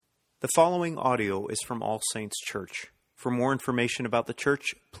The following audio is from All Saints Church. For more information about the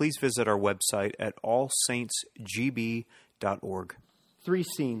church, please visit our website at allsaintsgb.org. 3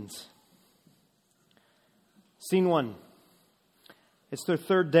 scenes. Scene 1. It's their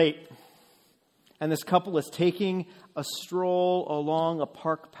third date, and this couple is taking a stroll along a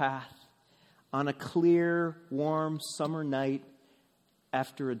park path on a clear, warm summer night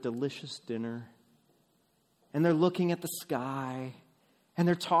after a delicious dinner. And they're looking at the sky, and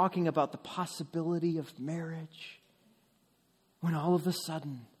they're talking about the possibility of marriage, when all of a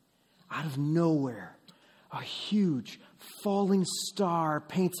sudden, out of nowhere, a huge falling star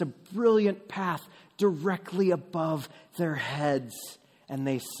paints a brilliant path directly above their heads. And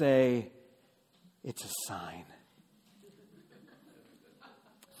they say, it's a sign.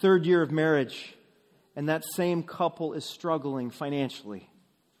 Third year of marriage, and that same couple is struggling financially.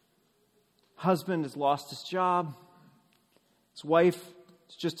 Husband has lost his job. His wife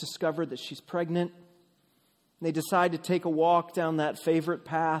has just discovered that she's pregnant. And they decide to take a walk down that favorite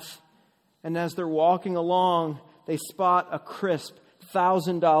path. And as they're walking along, they spot a crisp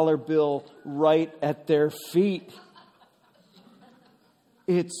 $1,000 bill right at their feet.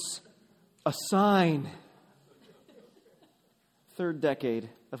 It's a sign. Third decade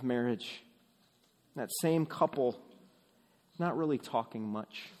of marriage. That same couple, not really talking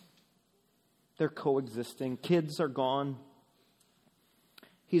much. They're coexisting. Kids are gone.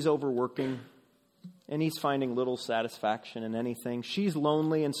 He's overworking, and he's finding little satisfaction in anything. She's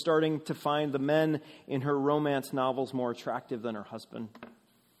lonely and starting to find the men in her romance novels more attractive than her husband.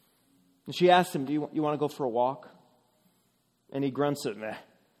 And she asks him, do you want to go for a walk? And he grunts it, meh,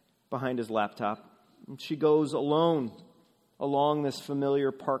 behind his laptop. And she goes alone along this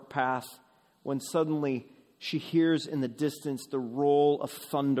familiar park path when suddenly she hears in the distance the roll of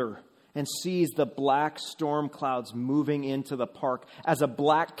thunder and sees the black storm clouds moving into the park as a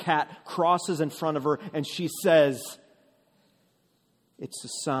black cat crosses in front of her, and she says, it's a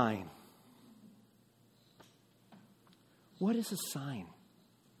sign. What is a sign?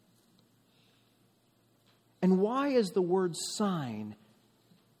 And why is the word sign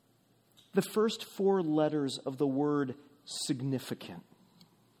the first 4 letters of the word significant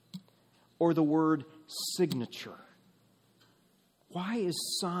or the word signature? Why is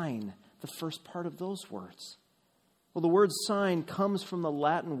sign the first part of those words? Well, the word sign comes from the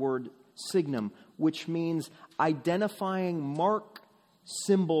Latin word signum, which means identifying mark,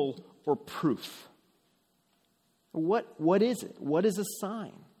 symbol, or proof. What is it? What is a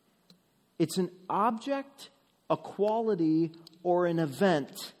sign? It's an object, a quality, or an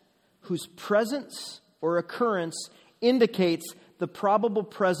event whose presence or occurrence indicates the probable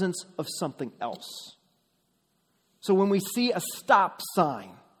presence of something else. So when we see a stop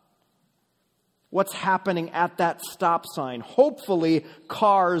sign, what's happening at that stop sign? Hopefully,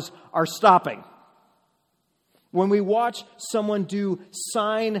 cars are stopping. When we watch someone do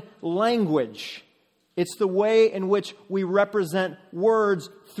sign language, it's the way in which we represent words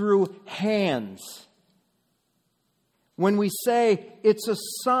through hands. When we say it's a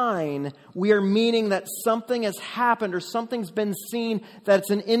sign, we are meaning that something has happened or something's been seen that's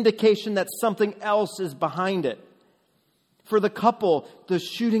an indication that something else is behind it. For the couple, the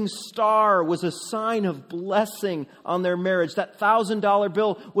shooting star was a sign of blessing on their marriage. That $1,000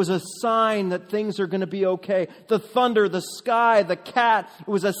 bill was a sign that things are going to be okay. The thunder, the sky, the cat, it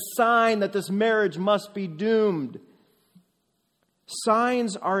was a sign that this marriage must be doomed.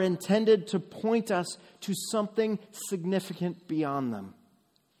 Signs are intended to point us to something significant beyond them.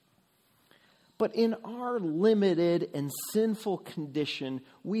 But in our limited and sinful condition,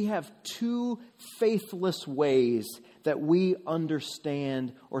 we have 2 faithless ways that we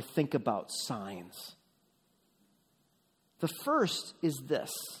understand or think about signs. The first is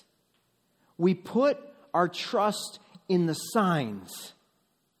this: we put our trust in the signs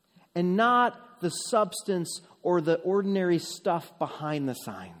and not the substance or the ordinary stuff behind the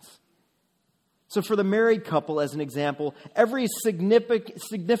signs. So for the married couple, as an example, every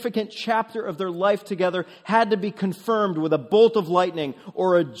significant chapter of their life together had to be confirmed with a bolt of lightning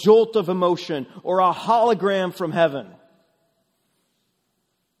or a jolt of emotion or a hologram from heaven.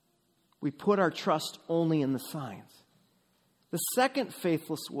 We put our trust only in the signs. The second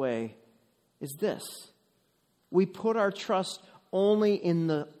faithless way is this: we put our trust only in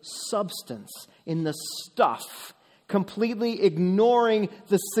the substance, in the stuff, completely ignoring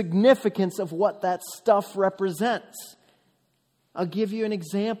the significance of what that stuff represents. I'll give you an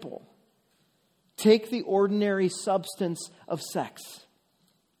example. Take the ordinary substance of sex.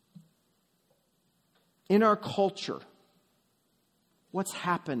 In our culture, what's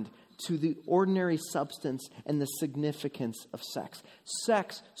happened to the ordinary substance and the significance of sex.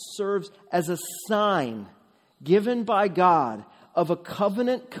 Sex serves as a sign given by God of a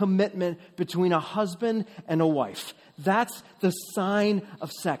covenant commitment between a husband and a wife. That's the sign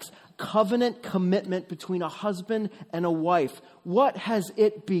of sex. Covenant commitment between a husband and a wife. What has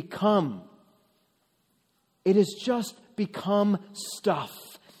it become? It has just become stuff.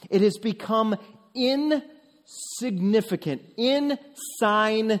 It has become insignificant,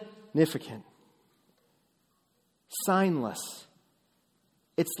 signless.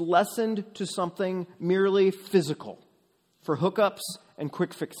 It's lessened to something merely physical for hookups and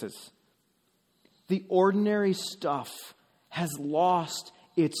quick fixes. The ordinary stuff has lost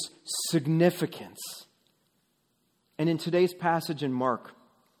its significance. And in today's passage in Mark,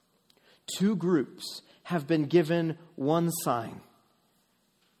 two groups have been given one sign.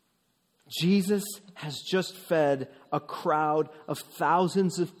 Jesus has just fed a crowd of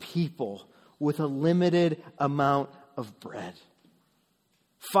thousands of people with a limited amount of bread.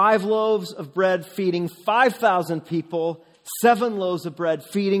 5 loaves of bread feeding 5,000 people, 7 loaves of bread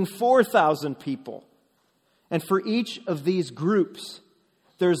feeding 4,000 people. And for each of these groups,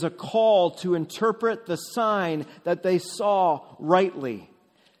 there's a call to interpret the sign that they saw rightly.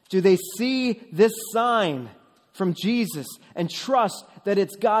 Do they see this sign from Jesus and trust that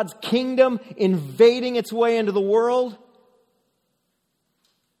it's God's kingdom invading its way into the world?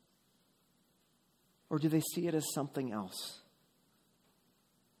 Or do they see it as something else?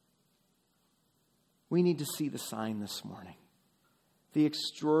 We need to see the sign this morning. The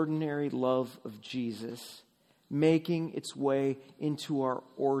extraordinary love of Jesus making its way into our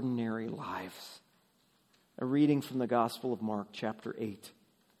ordinary lives. A reading from the Gospel of Mark, chapter 8,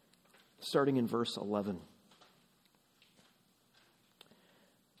 starting in verse 11.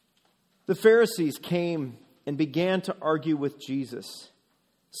 The Pharisees came and began to argue with Jesus,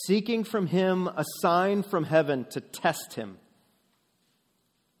 seeking from him a sign from heaven to test him.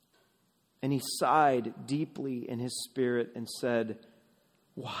 And he sighed deeply in his spirit and said,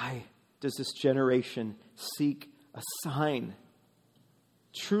 "Why does this generation seek a sign?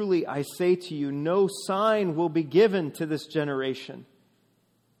 Truly, I say to you, no sign will be given to this generation."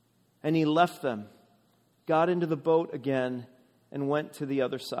 And he left them, got into the boat again, and went to the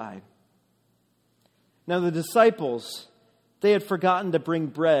other side. Now the disciples, they had forgotten to bring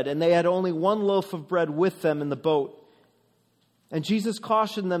bread, and they had only 1 loaf of bread with them in the boat. And Jesus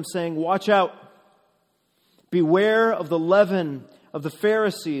cautioned them, saying, "Watch out. Beware of the leaven of the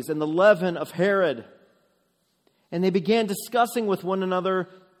Pharisees and the leaven of Herod." And they began discussing with one another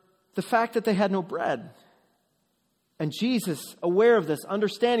the fact that they had no bread. And Jesus, aware of this,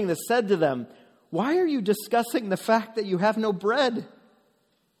 understanding this, said to them, "Why are you discussing the fact that you have no bread?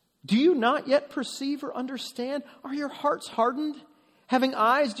 Do you not yet perceive or understand? Are your hearts hardened? Having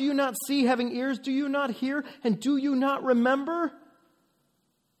eyes, do you not see? Having ears, do you not hear? And do you not remember?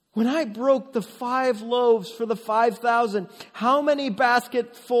 When I broke the 5 loaves for the 5,000, how many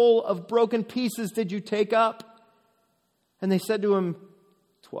basketful of broken pieces did you take up?" And they said to him,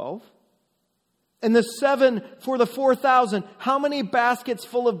 12. "And the 7 for the 4,000, how many baskets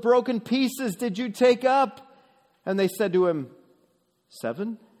full of broken pieces did you take up?" And they said to him,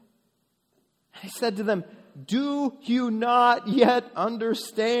 7. And he said to them, "Do you not yet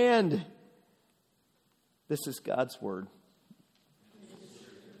understand?" This is God's word.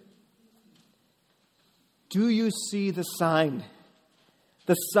 Do you see the sign?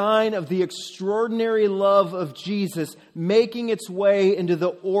 The sign of the extraordinary love of Jesus making its way into the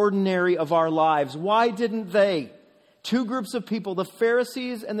ordinary of our lives. Why didn't they? 2 groups of people, the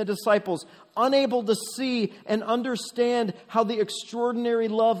Pharisees and the disciples, unable to see and understand how the extraordinary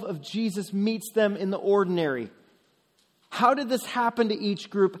love of Jesus meets them in the ordinary. How did this happen to each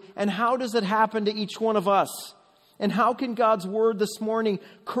group, and how does it happen to each one of us? And how can God's word this morning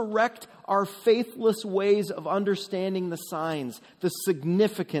correct our faithless ways of understanding the signs, the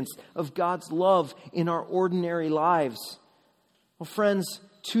significance of God's love in our ordinary lives? Well, friends,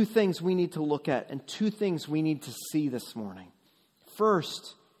 2 things we need to look at and 2 things we need to see this morning.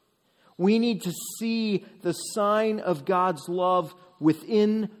 First, we need to see the sign of God's love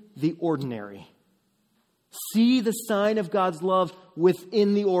within the ordinary. See the sign of God's love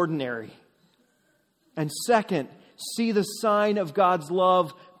within the ordinary. And second, see the sign of God's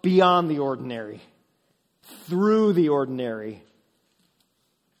love beyond the ordinary, through the ordinary.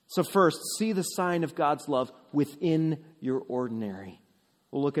 So first, see the sign of God's love within your ordinary.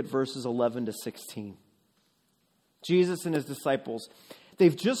 We'll look at verses 11 to 16. Jesus and his disciples,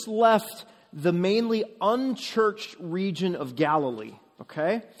 they've just left the mainly unchurched region of Galilee,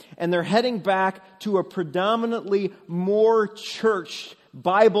 okay? And they're heading back to a predominantly more churched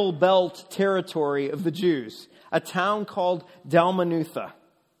Bible Belt territory of the Jews, a town called Dalmanutha.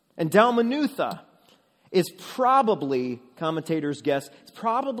 And Dalmanutha is probably, commentators guess, it's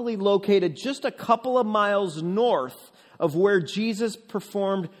probably located just a couple of miles north of where Jesus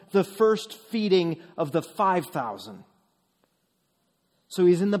performed the first feeding of the 5,000. So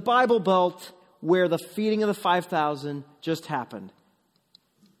he's in the Bible Belt where the feeding of the 5,000 just happened.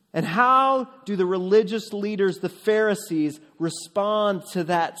 And how do the religious leaders, the Pharisees, respond to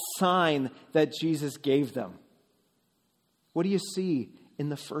that sign that Jesus gave them? What do you see in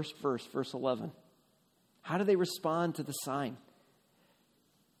the first verse, verse 11? How do they respond to the sign?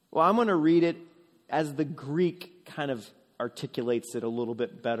 Well, I'm going to read it as the Greek kind of articulates it a little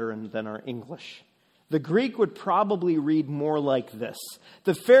bit better than our English. The Greek would probably read more like this.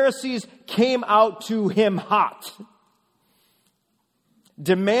 The Pharisees came out to him hot,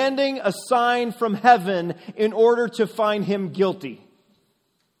 demanding a sign from heaven in order to find him guilty.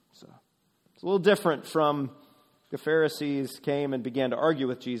 So it's a little different from the Pharisees came and began to argue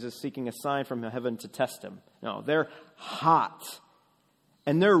with Jesus, seeking a sign from heaven to test him. No, they're hot.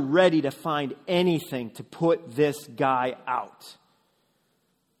 And they're ready to find anything to put this guy out.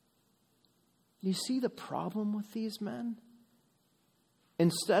 You see the problem with these men?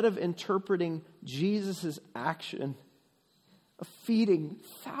 Instead of interpreting Jesus' action of feeding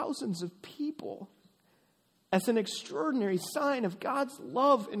thousands of people as an extraordinary sign of God's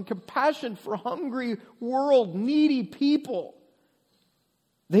love and compassion for hungry, world, needy people,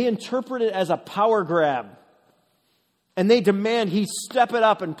 they interpret it as a power grab. And they demand he step it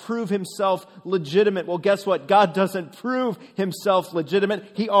up and prove himself legitimate. Well, guess what? God doesn't prove himself legitimate.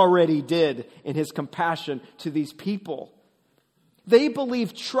 He already did in his compassion to these people. They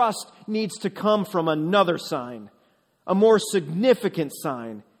believe trust needs to come from another sign, a more significant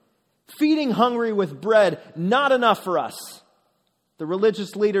sign. Feeding hungry with bread, not enough for us. The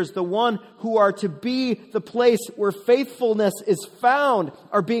religious leaders, the one who are to be the place where faithfulness is found,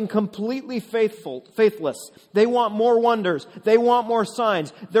 are being completely faithless. They want more wonders. They want more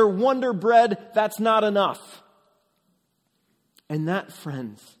signs. Their wonder bread, that's not enough. And that,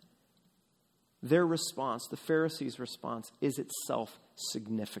 friends, their response, the Pharisees' response, is itself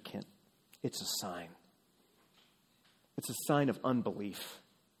significant. It's a sign. It's a sign of unbelief.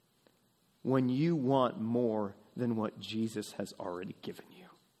 When you want more than what Jesus has already given you.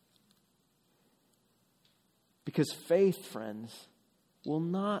 Because faith, friends, will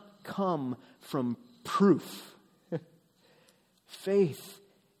not come from proof. Faith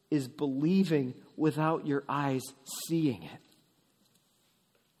is believing without your eyes seeing it.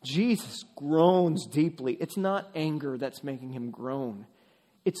 Jesus groans deeply. It's not anger that's making him groan.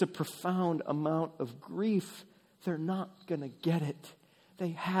 It's a profound amount of grief. They're not going to get it. They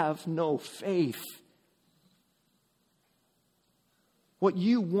have no faith. What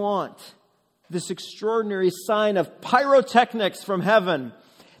you want, this extraordinary sign of pyrotechnics from heaven,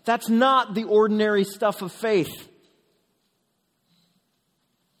 that's not the ordinary stuff of faith.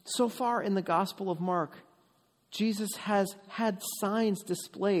 So far in the Gospel of Mark, Jesus has had signs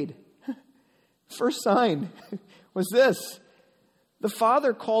displayed. First sign was this. The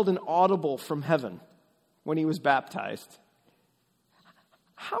Father called an audible from heaven when he was baptized.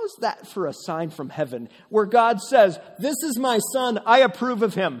 How's that for a sign from heaven where God says, "This is my son, I approve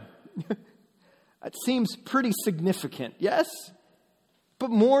of him"? That seems pretty significant, yes?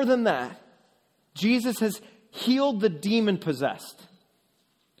 But more than that, Jesus has healed the demon-possessed.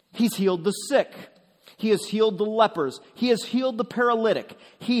 He's healed the sick. He has healed the lepers. He has healed the paralytic.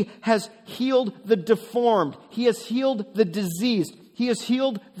 He has healed the deformed. He has healed the diseased. He has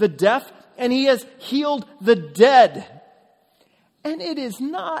healed the deaf. And he has healed the dead. And it is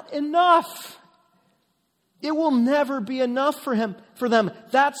not enough. It will never be enough for them.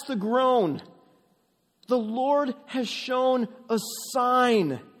 That's the groan. The Lord has shown a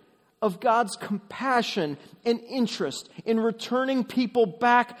sign of God's compassion and interest in returning people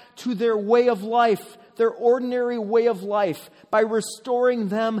back to their way of life, their ordinary way of life, by restoring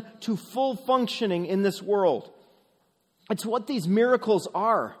them to full functioning in this world. It's what these miracles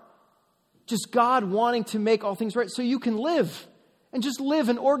are. Just God wanting to make all things right so you can live. And just live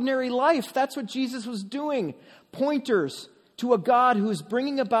an ordinary life. That's what Jesus was doing. Pointers to a God who is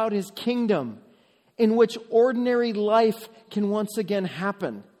bringing about his kingdom in which ordinary life can once again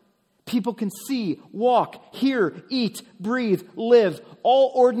happen. People can see, walk, hear, eat, breathe, live.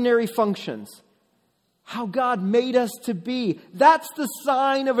 All ordinary functions. How God made us to be. That's the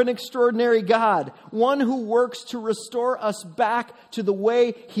sign of an extraordinary God. One who works to restore us back to the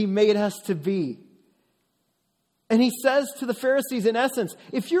way he made us to be. And he says to the Pharisees, in essence,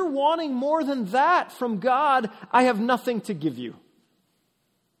 if you're wanting more than that from God, I have nothing to give you.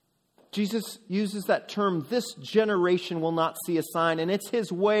 Jesus uses that term, this generation will not see a sign. And it's his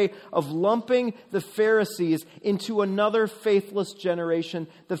way of lumping the Pharisees into another faithless generation,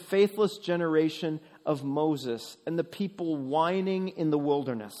 the faithless generation of Moses and the people whining in the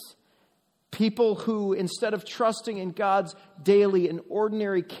wilderness. People who, instead of trusting in God's daily and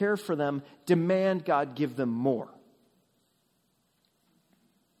ordinary care for them, demand God give them more.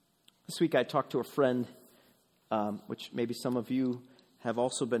 This week I talked to a friend, which maybe some of you have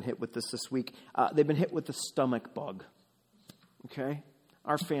also been hit with this week. They've been hit with the stomach bug. Okay?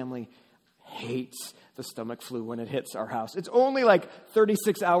 Our family hates the stomach flu when it hits our house. It's only like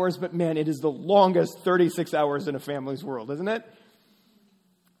 36 hours, but man, it is the longest 36 hours in a family's world, isn't it?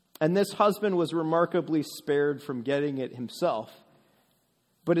 And this husband was remarkably spared from getting it himself.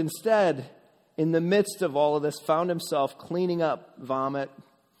 But instead, in the midst of all of this, found himself cleaning up vomit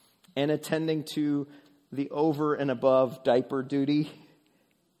and attending to the over and above diaper duty.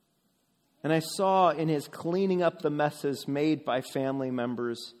 And I saw in his cleaning up the messes made by family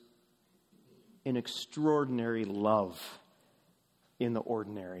members an extraordinary love in the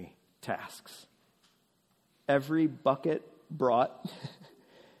ordinary tasks. Every bucket brought,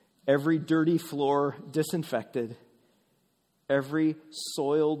 every dirty floor disinfected, every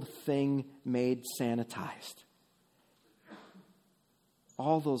soiled thing made sanitized.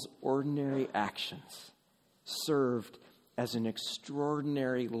 All those ordinary actions served as an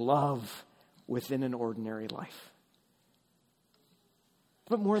extraordinary love within an ordinary life.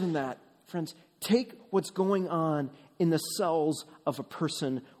 But more than that, friends, take what's going on in the cells of a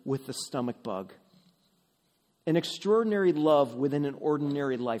person with the stomach bug. An extraordinary love within an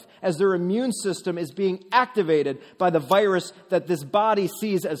ordinary life, as their immune system is being activated by the virus that this body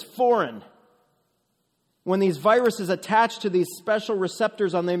sees as foreign. When these viruses attach to these special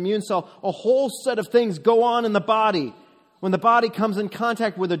receptors on the immune cell, a whole set of things go on in the body. When the body comes in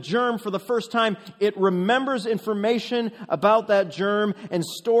contact with a germ for the first time, it remembers information about that germ and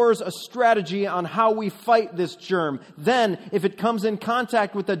stores a strategy on how we fight this germ. Then, if it comes in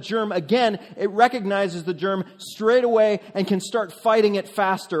contact with the germ again, it recognizes the germ straight away and can start fighting it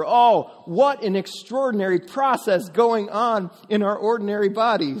faster. Oh, what an extraordinary process going on in our ordinary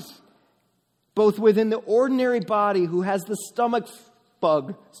bodies. Both within the ordinary body who has the stomach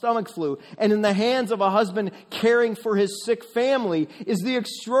flu, and in the hands of a husband caring for his sick family is the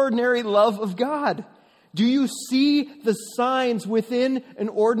extraordinary love of God. Do you see the signs within an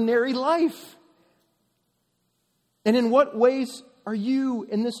ordinary life? And in what ways are you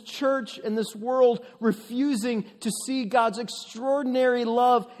in this church, in this world, refusing to see God's extraordinary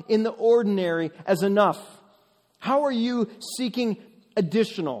love in the ordinary as enough? How are you seeking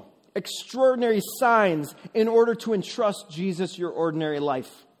additional, extraordinary signs in order to entrust Jesus your ordinary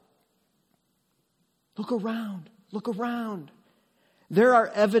life? Look around. Look around. There are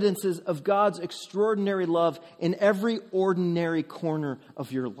evidences of God's extraordinary love in every ordinary corner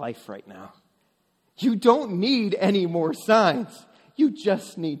of your life right now. You don't need any more signs. You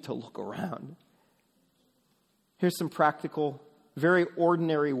just need to look around. Here's some practical, very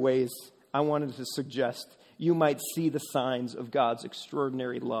ordinary ways I wanted to suggest you might see the signs of God's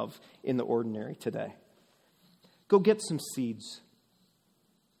extraordinary love in the ordinary today. Go get some seeds.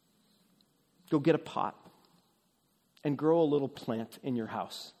 Go get a pot and grow a little plant in your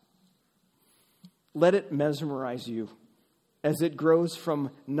house. Let it mesmerize you as it grows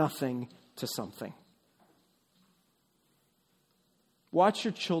from nothing to something. Watch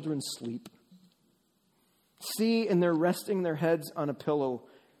your children sleep. See, in their resting their heads on a pillow,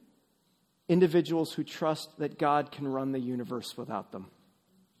 individuals who trust that God can run the universe without them.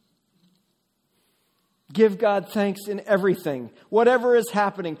 Give God thanks in everything, whatever is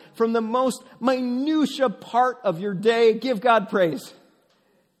happening. From the most minutia part of your day, give God praise.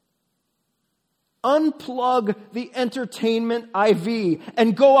 Unplug the entertainment IV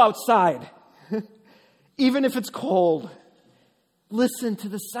and go outside, even if it's cold. Listen to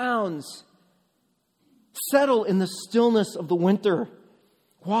the sounds. Settle in the stillness of the winter.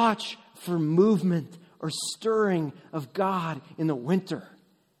 Watch for movement or stirring of God in the winter.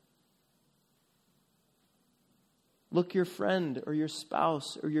 Look your friend or your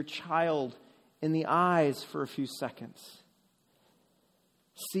spouse or your child in the eyes for a few seconds.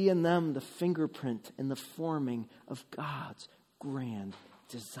 See in them the fingerprint and the forming of God's grand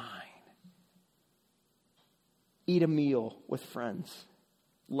design. Eat a meal with friends.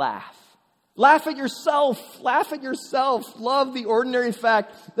 Laugh. Laugh at yourself. Laugh at yourself. Love the ordinary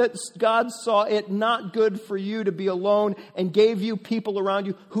fact that God saw it not good for you to be alone and gave you people around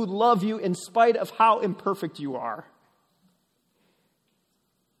you who love you in spite of how imperfect you are.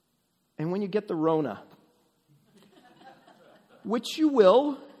 And when you get the Rona, which you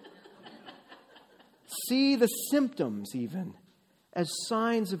will, See the symptoms even as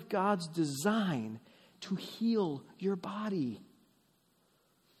signs of God's design to heal your body.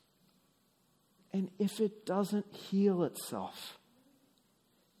 And if it doesn't heal itself,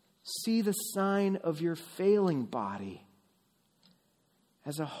 see the sign of your failing body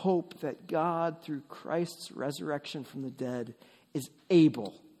as a hope that God, through Christ's resurrection from the dead, is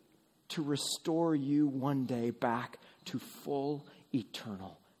able to restore you one day back to full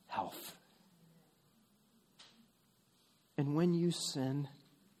eternal health. And when you sin,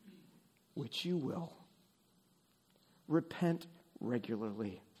 which you will, repent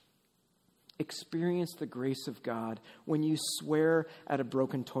regularly. Experience the grace of God when you swear at a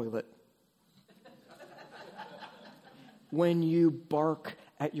broken toilet. When you bark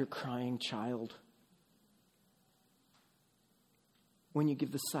at your crying child. When you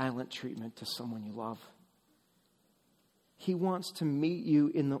give the silent treatment to someone you love. He wants to meet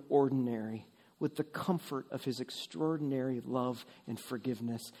you in the ordinary with the comfort of his extraordinary love and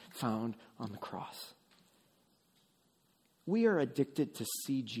forgiveness found on the cross. We are addicted to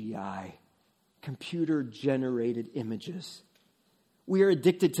CGI, computer-generated images. We are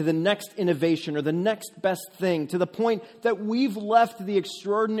addicted to the next innovation or the next best thing, to the point that we've left the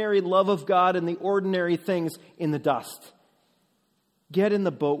extraordinary love of God and the ordinary things in the dust. Get in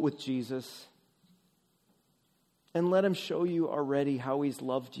the boat with Jesus and let him show you already how he's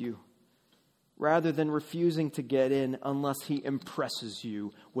loved you, rather than refusing to get in unless he impresses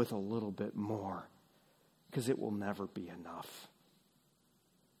you with a little bit more, because it will never be enough.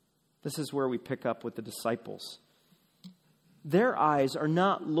 This is where we pick up with the disciples. Their eyes are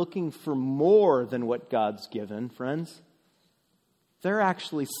not looking for more than what God's given, friends. They're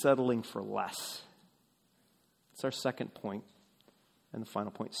actually settling for less. It's our second point and the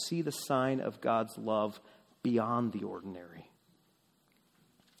final point. See the sign of God's love beyond the ordinary.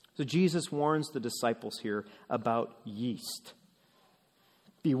 So Jesus warns the disciples here about yeast.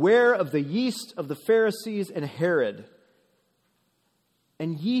 Beware of the yeast of the Pharisees and Herod.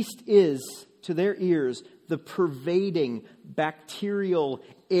 And yeast is, to their ears, the pervading bacterial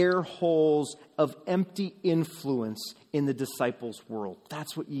air holes of empty influence in the disciples' world.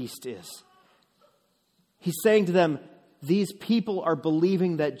 That's what yeast is. He's saying to them, these people are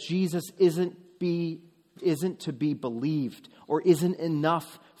believing that Jesus isn't to be believed or isn't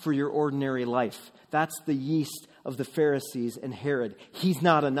enough for your ordinary life. That's the yeast of the Pharisees and Herod. He's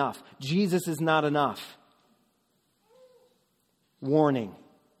not enough. Jesus is not enough. Warning.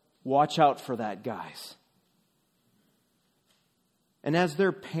 Watch out for that, guys. And as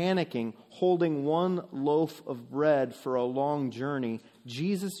they're panicking, holding one loaf of bread for a long journey,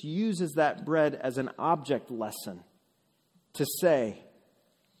 Jesus uses that bread as an object lesson to say,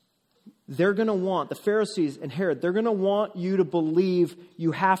 they're going to want, the Pharisees and Herod, they're going to want you to believe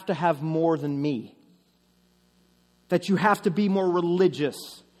you have to have more than me. That you have to be more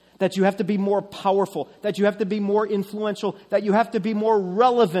religious. That you have to be more powerful. That you have to be more influential. That you have to be more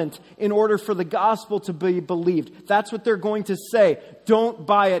relevant in order for the gospel to be believed. That's what they're going to say. Don't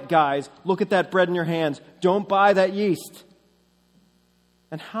buy it, guys. Look at that bread in your hands. Don't buy that yeast.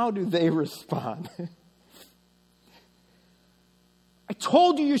 And how do they respond? I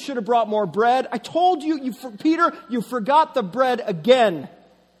told you should have brought more bread. I told you, Peter, you forgot the bread again.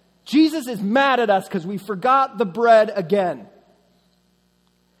 Jesus is mad at us because we forgot the bread again.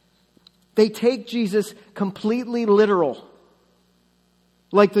 They take Jesus completely literal.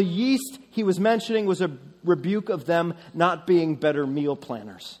 Like the yeast he was mentioning was a rebuke of them not being better meal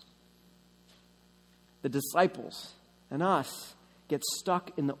planners. The disciples and us get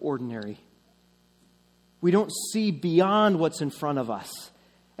stuck in the ordinary. We don't see beyond what's in front of us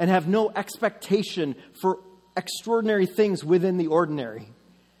and have no expectation for extraordinary things within the ordinary.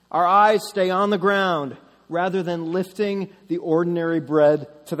 Our eyes stay on the ground rather than lifting the ordinary bread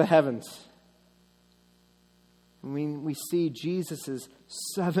to the heavens. When we see Jesus'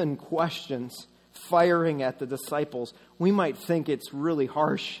 7 questions firing at the disciples, we might think it's really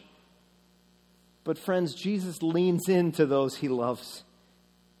harsh. But friends, Jesus leans into those he loves.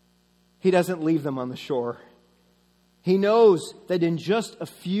 He doesn't leave them on the shore. He knows that in just a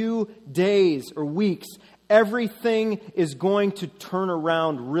few days or weeks, everything is going to turn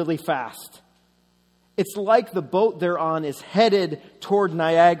around really fast. It's like the boat they're on is headed toward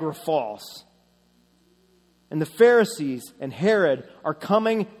Niagara Falls. And the Pharisees and Herod are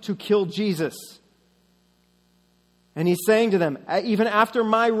coming to kill Jesus. And he's saying to them, even after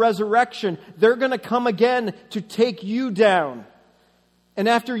my resurrection, they're going to come again to take you down. And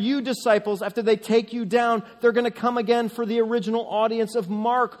after you, disciples, after they take you down, they're going to come again for the original audience of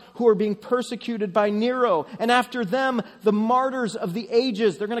Mark, who are being persecuted by Nero. And after them, the martyrs of the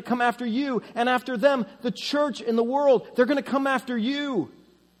ages. They're going to come after you. And after them, the church in the world. They're going to come after you.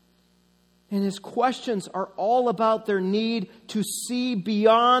 And his questions are all about their need to see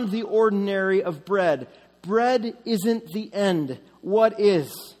beyond the ordinary of bread. Bread isn't the end. What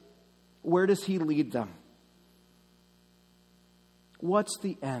is? Where does he lead them? What's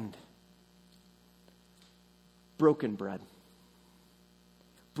the end? Broken bread.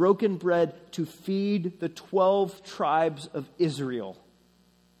 Broken bread to feed the 12 tribes of Israel.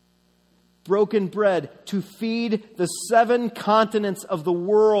 Broken bread to feed the 7 continents of the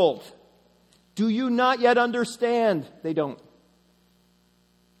world. Do you not yet understand? They don't.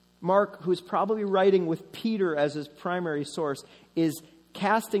 Mark, who's probably writing with Peter as his primary source, is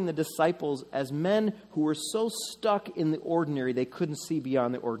casting the disciples as men who were so stuck in the ordinary they couldn't see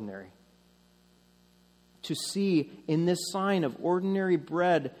beyond the ordinary. To see in this sign of ordinary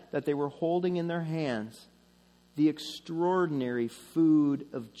bread that they were holding in their hands the extraordinary food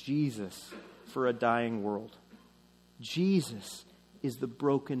of Jesus for a dying world. Jesus is the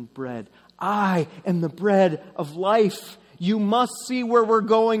broken bread. I am the bread of life. You must see where we're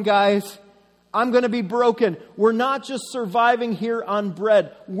going, guys. I'm going to be broken. We're not just surviving here on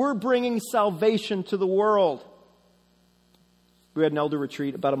bread. We're bringing salvation to the world. We had an elder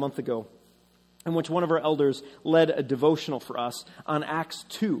retreat about a month ago in which one of our elders led a devotional for us on Acts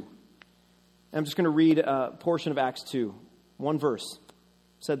 2. I'm just going to read a portion of Acts 2. One verse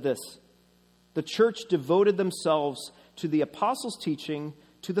said this: "The church devoted themselves to the apostles' teaching,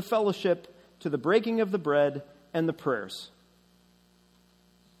 to the fellowship, to the breaking of the bread, and the prayers."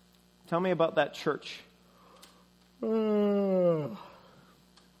 Tell me about that church. Sounds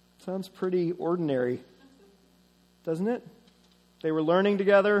pretty ordinary, doesn't it? They were learning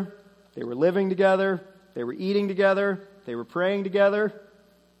together. They were living together. They were eating together. They were praying together.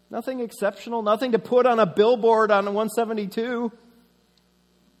 Nothing exceptional. Nothing to put on a billboard on 172.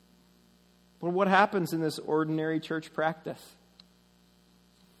 But what happens in this ordinary church practice?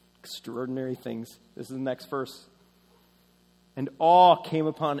 Extraordinary things. This is the next verse. "And awe came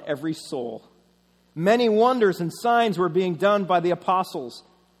upon every soul. Many wonders and signs were being done by the apostles.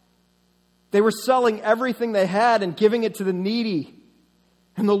 They were selling everything they had and giving it to the needy.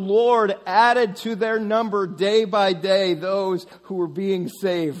 And the Lord added to their number day by day those who were being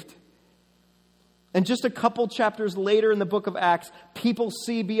saved." And just a couple chapters later in the book of Acts, people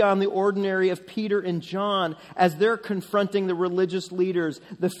see beyond the ordinary of Peter and John as they're confronting the religious leaders,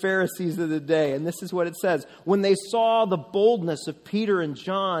 the Pharisees of the day. And this is what it says: "When they saw the boldness of Peter and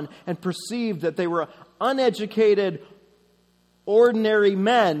John and perceived that they were uneducated, ordinary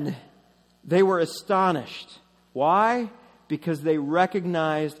men, they were astonished." Why? Because they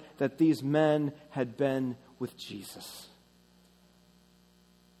recognized that these men had been with Jesus.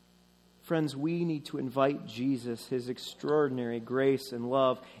 Friends, we need to invite Jesus, his extraordinary grace and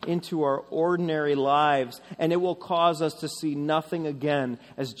love, into our ordinary lives, and it will cause us to see nothing again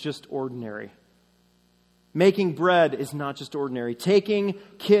as just ordinary. Making bread is not just ordinary. Taking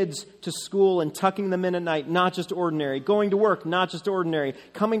kids to school and tucking them in at night, not just ordinary. Going to work, not just ordinary.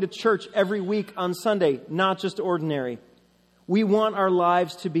 Coming to church every week on Sunday, not just ordinary. We want our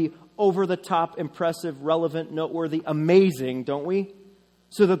lives to be over the top, impressive, relevant, noteworthy, amazing, don't we?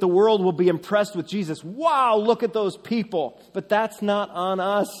 So that the world will be impressed with Jesus. Wow, look at those people. But that's not on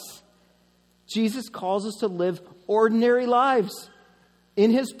us. Jesus calls us to live ordinary lives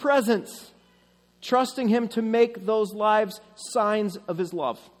in his presence, trusting him to make those lives signs of his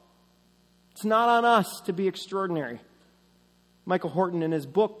love. It's not on us to be extraordinary. Michael Horton, in his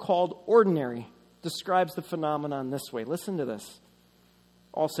book called Ordinary, describes the phenomenon this way. Listen to this.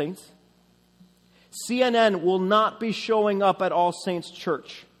 All Saints. CNN will not be showing up at All Saints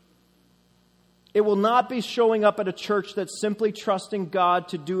Church. It will not be showing up at a church that's simply trusting God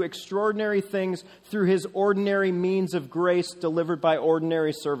to do extraordinary things through his ordinary means of grace delivered by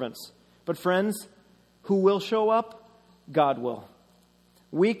ordinary servants. But friends, who will show up? God will.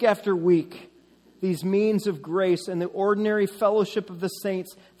 Week after week, these means of grace and the ordinary fellowship of the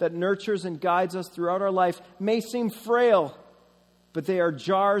saints that nurtures and guides us throughout our life may seem frail, but they are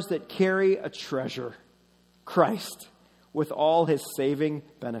jars that carry a treasure, Christ, with all his saving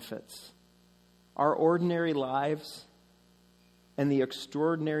benefits. Our ordinary lives and the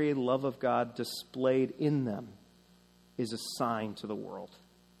extraordinary love of God displayed in them is a sign to the world.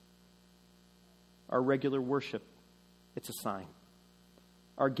 Our regular worship, it's a sign.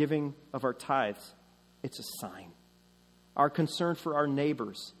 Our giving of our tithes, it's a sign. Our concern for our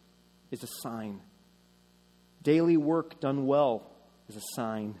neighbors is a sign. Daily work done well is a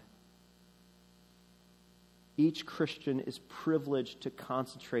sign. Each Christian is privileged to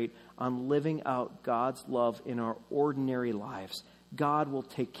concentrate on living out God's love in our ordinary lives. God will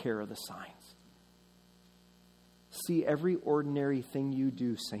take care of the signs. See every ordinary thing you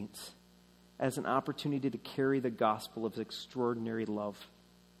do, saints, as an opportunity to carry the gospel of extraordinary love.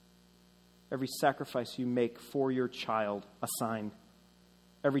 Every sacrifice you make for your child, a sign.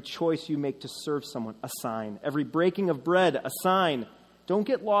 Every choice you make to serve someone, a sign. Every breaking of bread, a sign. Don't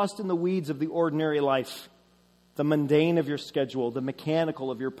get lost in the weeds of the ordinary life, the mundane of your schedule, the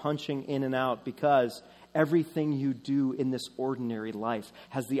mechanical of your punching in and out, because everything you do in this ordinary life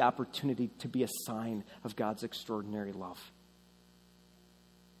has the opportunity to be a sign of God's extraordinary love.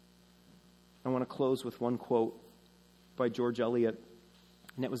 I want to close with one quote by George Eliot,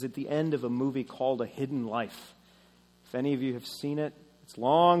 and it was at the end of a movie called A Hidden Life. If any of you have seen it, it's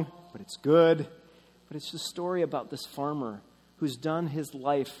long, but it's good. But it's the story about this farmer who's done his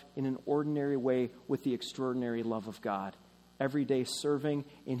life in an ordinary way with the extraordinary love of God. Every day serving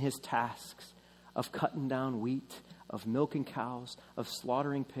in his tasks of cutting down wheat, of milking cows, of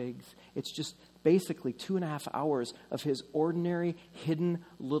slaughtering pigs. It's just basically 2.5 hours of his ordinary, hidden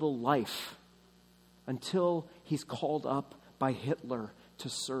little life until he's called up by Hitler to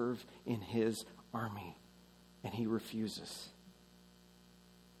serve in his army. And he refuses.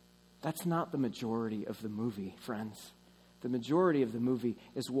 That's not the majority of the movie, friends. The majority of the movie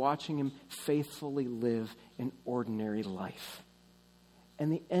is watching him faithfully live an ordinary life.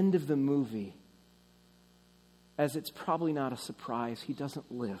 And the end of the movie, as it's probably not a surprise, he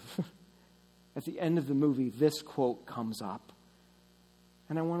doesn't live. At the end of the movie, this quote comes up.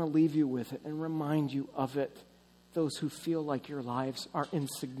 And I want to leave you with it and remind you of it. Those who feel like your lives are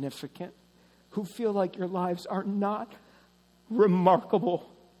insignificant, who feel like your lives are not remarkable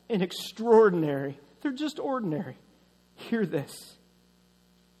and extraordinary. They're just ordinary. Hear this.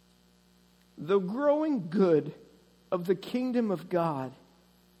 The growing good of the kingdom of God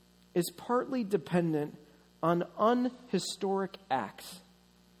is partly dependent on unhistoric acts.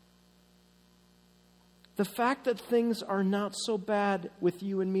 The fact that things are not so bad with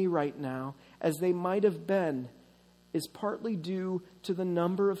you and me right now as they might have been is partly due to the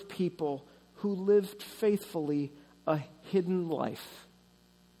number of people who lived faithfully a hidden life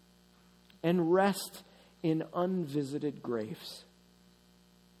and rest in unvisited graves.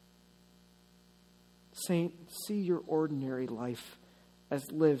 Saint, see your ordinary life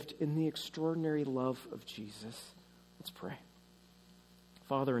as lived in the extraordinary love of Jesus. Let's pray.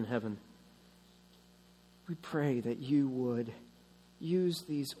 Father in heaven, we pray that you would use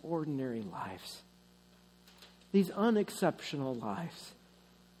these ordinary lives, these unexceptional lives,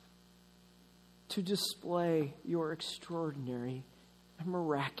 to display your extraordinary and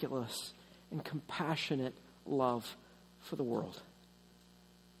miraculous and compassionate love for the world.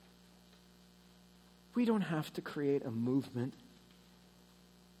 We don't have to create a movement.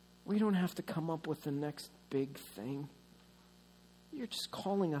 We don't have to come up with the next big thing. You're just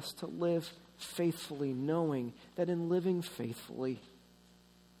calling us to live faithfully, knowing that in living faithfully,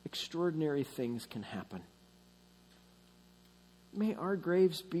 extraordinary things can happen. May our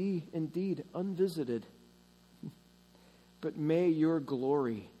graves be indeed unvisited, but may your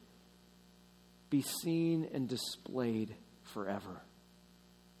glory be seen and displayed forever.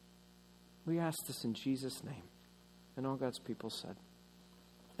 We ask this in Jesus' name. And all God's people said,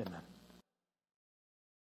 amen.